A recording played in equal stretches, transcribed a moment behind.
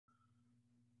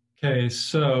Okay,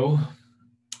 so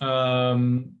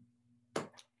um,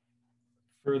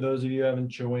 for those of you who haven't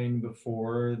joined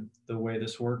before, the way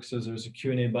this works is there's a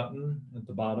Q&A button at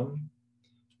the bottom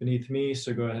beneath me.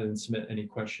 So go ahead and submit any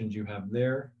questions you have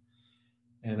there,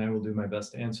 and I will do my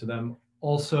best to answer them.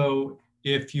 Also,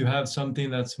 if you have something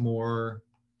that's more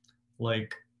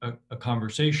like a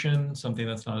conversation, something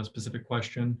that's not a specific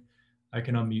question, I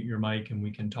can unmute your mic and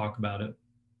we can talk about it.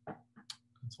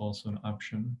 That's also an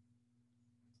option.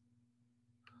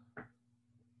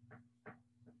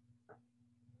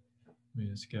 Let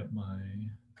me just get my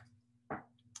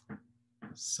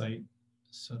site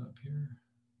set up here.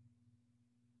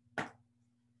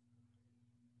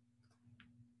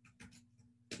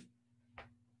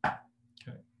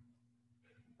 Okay.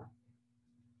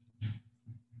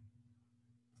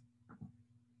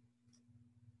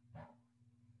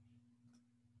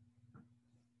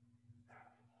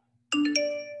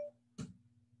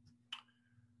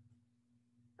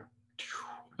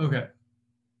 Okay.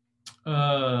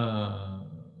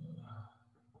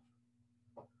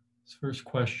 This first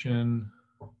question.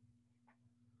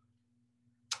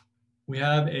 We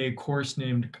have a course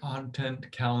named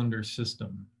Content Calendar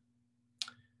System.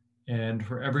 And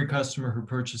for every customer who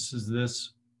purchases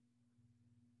this,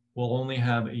 will only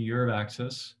have a year of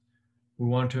access. We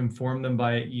want to inform them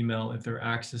via email if their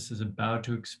access is about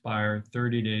to expire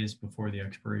 30 days before the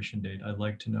expiration date. I'd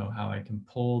like to know how I can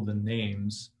pull the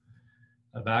names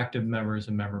of active members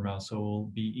in MemberMouse so it will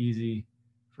be easy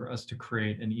for us to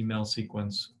create an email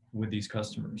sequence with these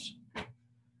customers.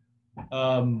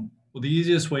 Well, the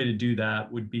easiest way to do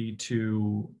that would be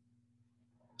to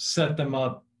set them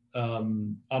up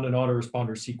on an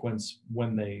autoresponder sequence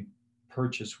when they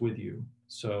purchase with you.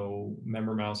 So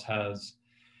MemberMouse has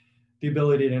the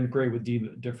ability to integrate with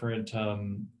different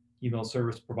email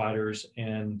service providers.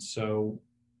 And so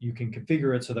you can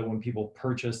configure it so that when people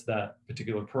purchase that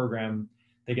particular program,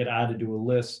 they get added to a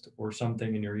list or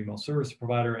something in your email service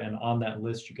provider. And on that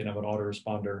list, you can have an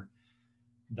autoresponder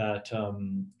that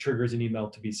triggers an email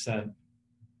to be sent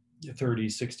 30,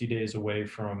 60 days away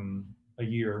from a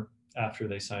year after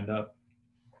they signed up.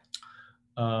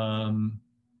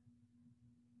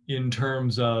 In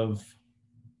terms of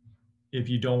if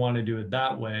you don't want to do it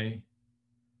that way,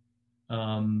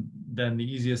 then the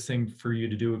easiest thing for you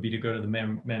to do would be to go to the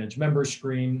Manage Members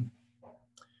screen.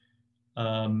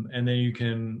 And then you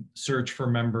can search for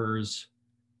members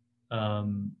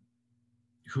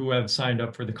who have signed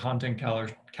up for the content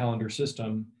calendar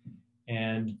system,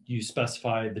 and you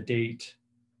specify the date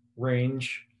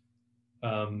range,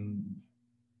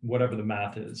 whatever the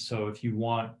math is. So if you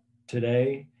want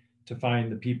today to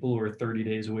find the people who are 30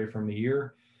 days away from a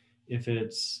year, if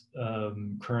it's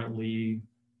currently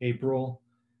April,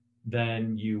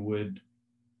 then you would,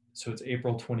 so it's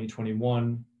April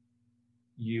 2021,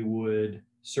 you would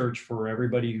search for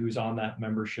everybody who's on that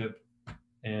membership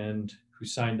and who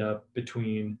signed up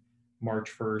between March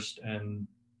 1st and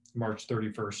March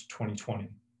 31st,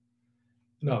 2020.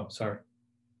 No, sorry,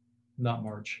 not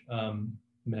March,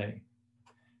 May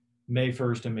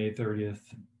 1st and May 30th,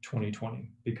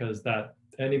 2020, because that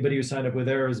anybody who signed up with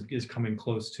there is coming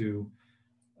close to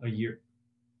a year.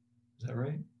 Is that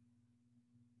right?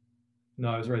 No,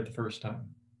 I was right the first time,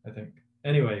 I think.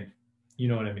 Anyway, you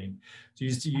know what I mean. So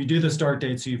you do the start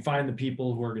date, so you find the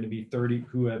people who are going to be 30,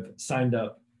 who have signed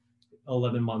up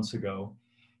 11 months ago,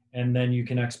 and then you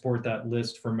can export that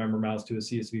list from MemberMouse to a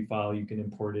CSV file. You can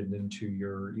import it into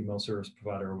your email service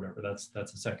provider or whatever. That's the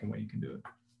second way you can do it.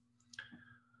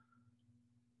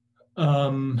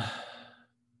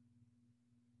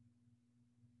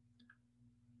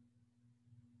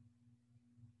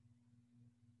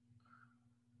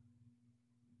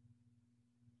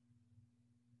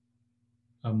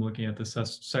 I'm looking at the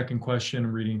second question,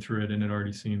 I'm reading through it, and it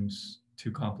already seems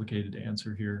too complicated to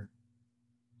answer here.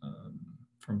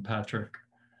 From Patrick.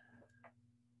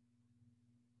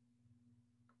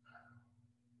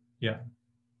 Yeah.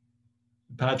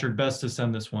 Patrick, best to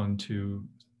send this one to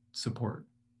support.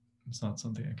 It's not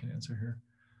something I can answer here.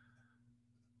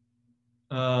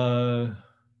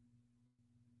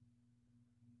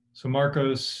 So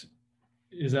Marcos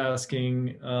is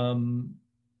asking,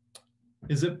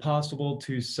 is it possible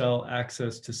to sell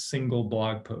access to single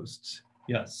blog posts?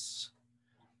 Yes,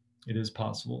 it is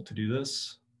possible to do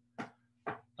this.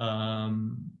 I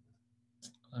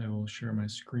will share my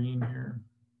screen here.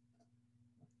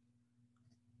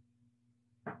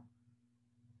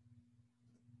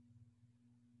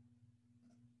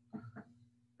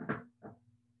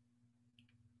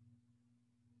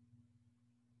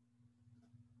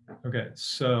 Okay,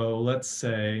 so let's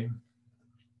say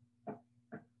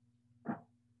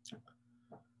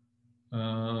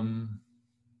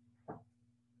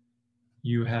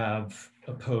you have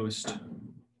a post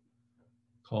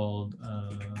called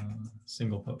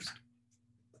single post.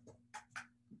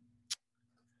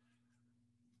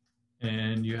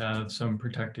 And you have some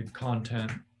protected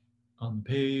content on the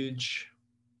page.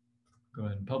 Go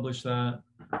ahead and publish that.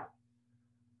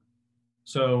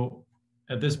 So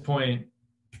at this point,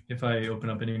 if I open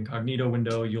up an incognito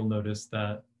window, you'll notice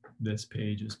that this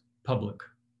page is public.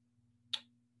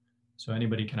 So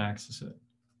anybody can access it.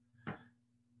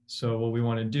 So what we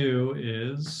want to do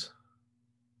is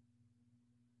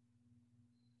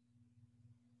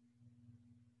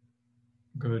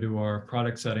go to our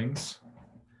product settings.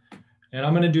 And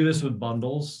I'm going to do this with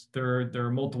bundles. There are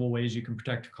multiple ways you can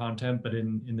protect content, but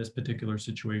in this particular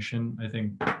situation, I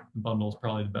think bundle is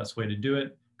probably the best way to do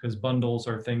it, because bundles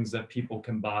are things that people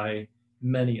can buy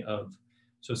many of.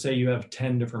 So say you have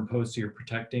 10 different posts you're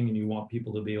protecting and you want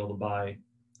people to be able to buy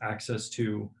access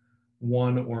to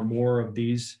one or more of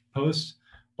these posts,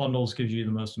 bundles gives you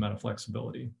the most amount of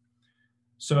flexibility.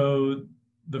 So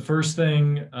the first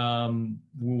thing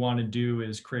we want to do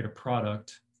is create a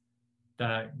product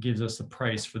that gives us the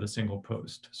price for the single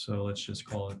post. So let's just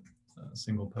call it a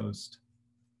single post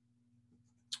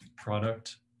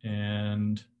product.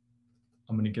 And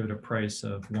I'm going to give it a price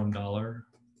of $1.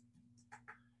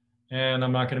 And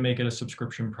I'm not going to make it a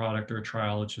subscription product or a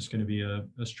trial. It's just going to be a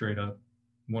straight up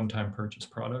one-time purchase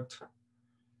product.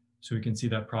 So we can see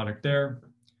that product there.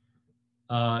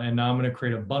 And now I'm going to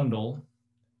create a bundle,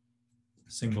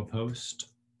 single post.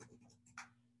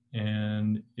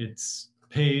 And it's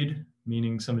paid,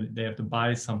 meaning they have to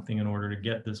buy something in order to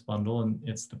get this bundle, and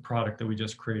it's the product that we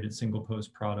just created, single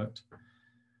post product.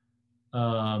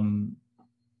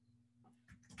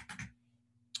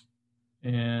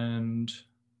 And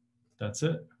that's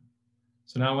it.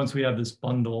 So now once we have this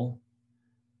bundle,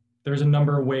 there's a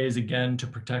number of ways, again, to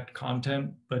protect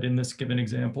content, but in this given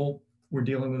example, we're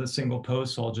dealing with a single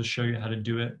post, so I'll just show you how to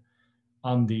do it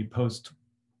on the post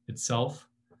itself.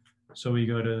 So we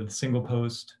go to the single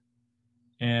post,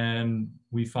 and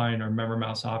we find our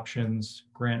MemberMouse options,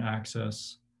 grant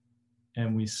access,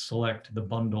 and we select the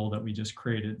bundle that we just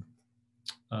created,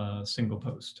 single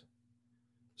post.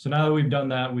 So now that we've done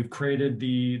that, we've created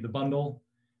the bundle,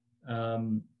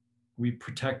 we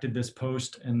protected this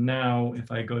post, and now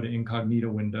if I go to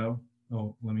incognito window,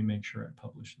 let me make sure I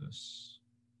publish this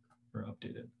or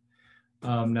update it.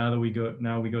 Now we go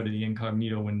to the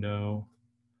incognito window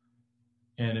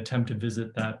and attempt to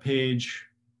visit that page,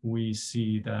 we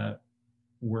see that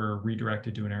we're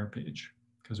redirected to an error page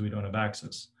because we don't have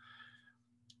access.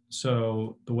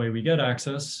 So the way we get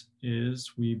access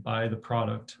is we buy the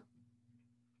product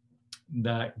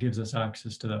that gives us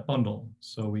access to that bundle.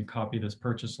 So we copy this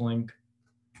purchase link,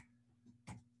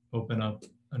 open up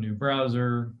a new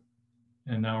browser,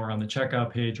 and now we're on the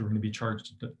checkout page. We're going to be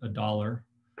charged $1.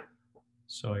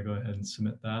 So I go ahead and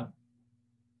submit that.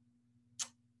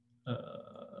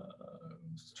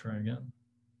 Let's try again.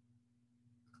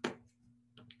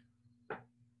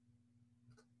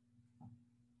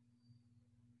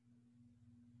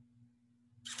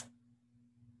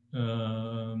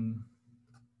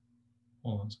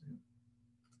 Hold on a second.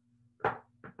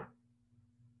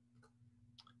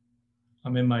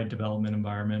 I'm in my development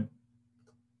environment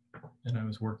and I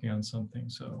was working on something,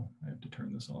 so I have to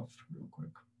turn this off real quick.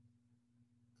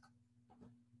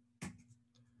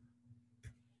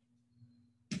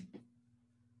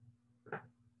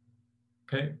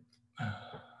 Okay,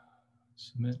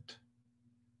 submit.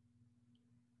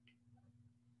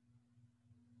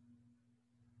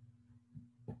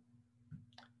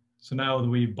 So now that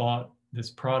we bought this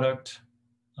product,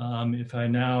 if I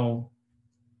now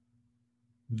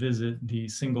visit the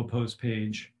single post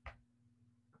page,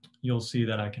 you'll see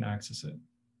that I can access it.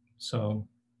 So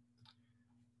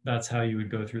that's how you would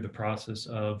go through the process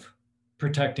of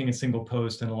protecting a single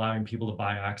post and allowing people to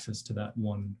buy access to that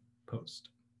one post.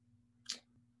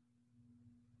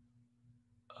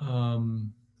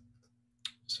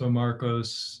 So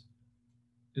Marcos,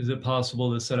 is it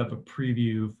possible to set up a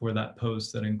preview for that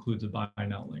post that includes a buy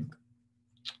now link?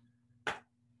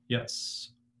 Yes,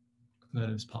 that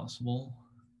is possible.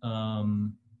 So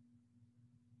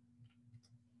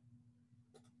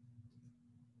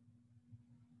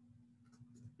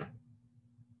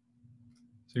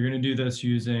you're going to do this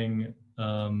using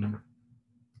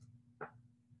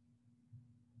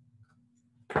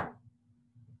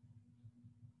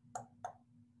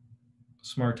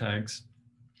smart tags.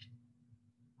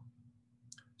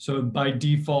 So by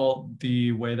default,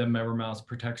 the way that MemberMouse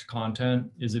protects content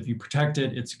is if you protect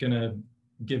it, it's going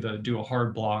to do a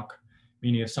hard block,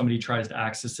 meaning if somebody tries to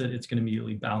access it, it's going to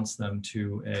immediately bounce them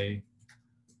to a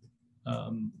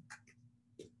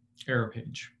error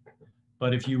page.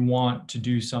 But if you want to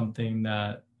do something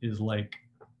that is like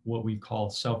what we call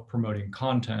self-promoting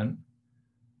content,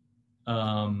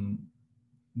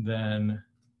 then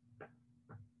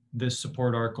this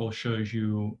support article shows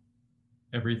you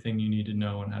everything you need to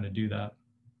know on how to do that.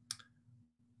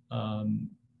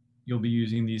 You'll be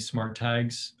using these smart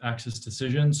tags, access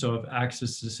decision. So if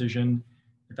access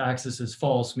is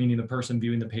false, meaning the person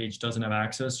viewing the page doesn't have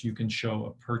access, you can show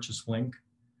a purchase link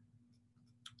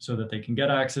so that they can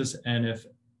get access. And if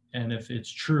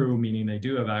it's true, meaning they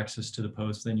do have access to the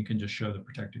post, then you can just show the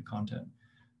protected content.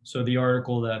 So the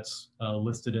article that's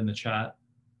listed in the chat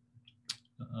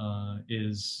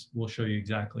will show you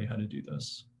exactly how to do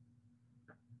this.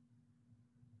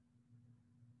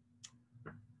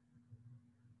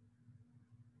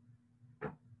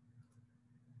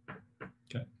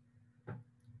 Okay.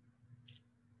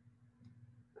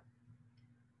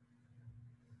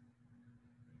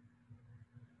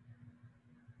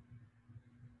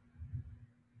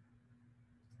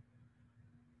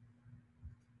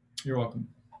 You're welcome.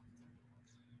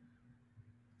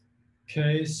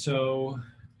 Okay, so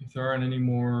if there aren't any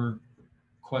more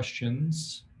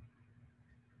questions,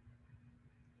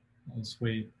 let's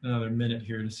wait another minute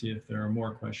here to see if there are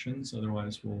more questions.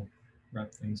 Otherwise, we'll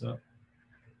wrap things up.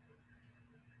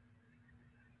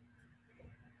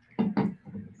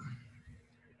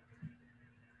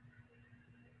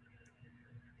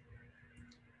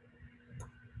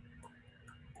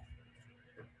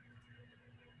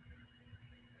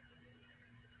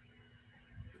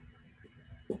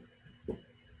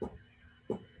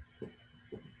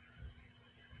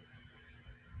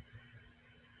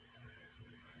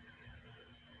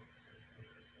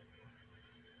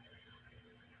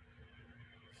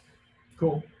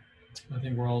 Cool. I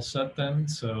think we're all set then.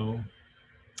 So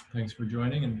thanks for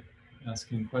joining and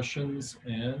asking questions,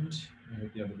 and I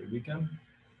hope you have a good weekend.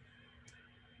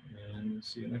 And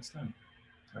see you next time.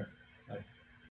 All right. Bye.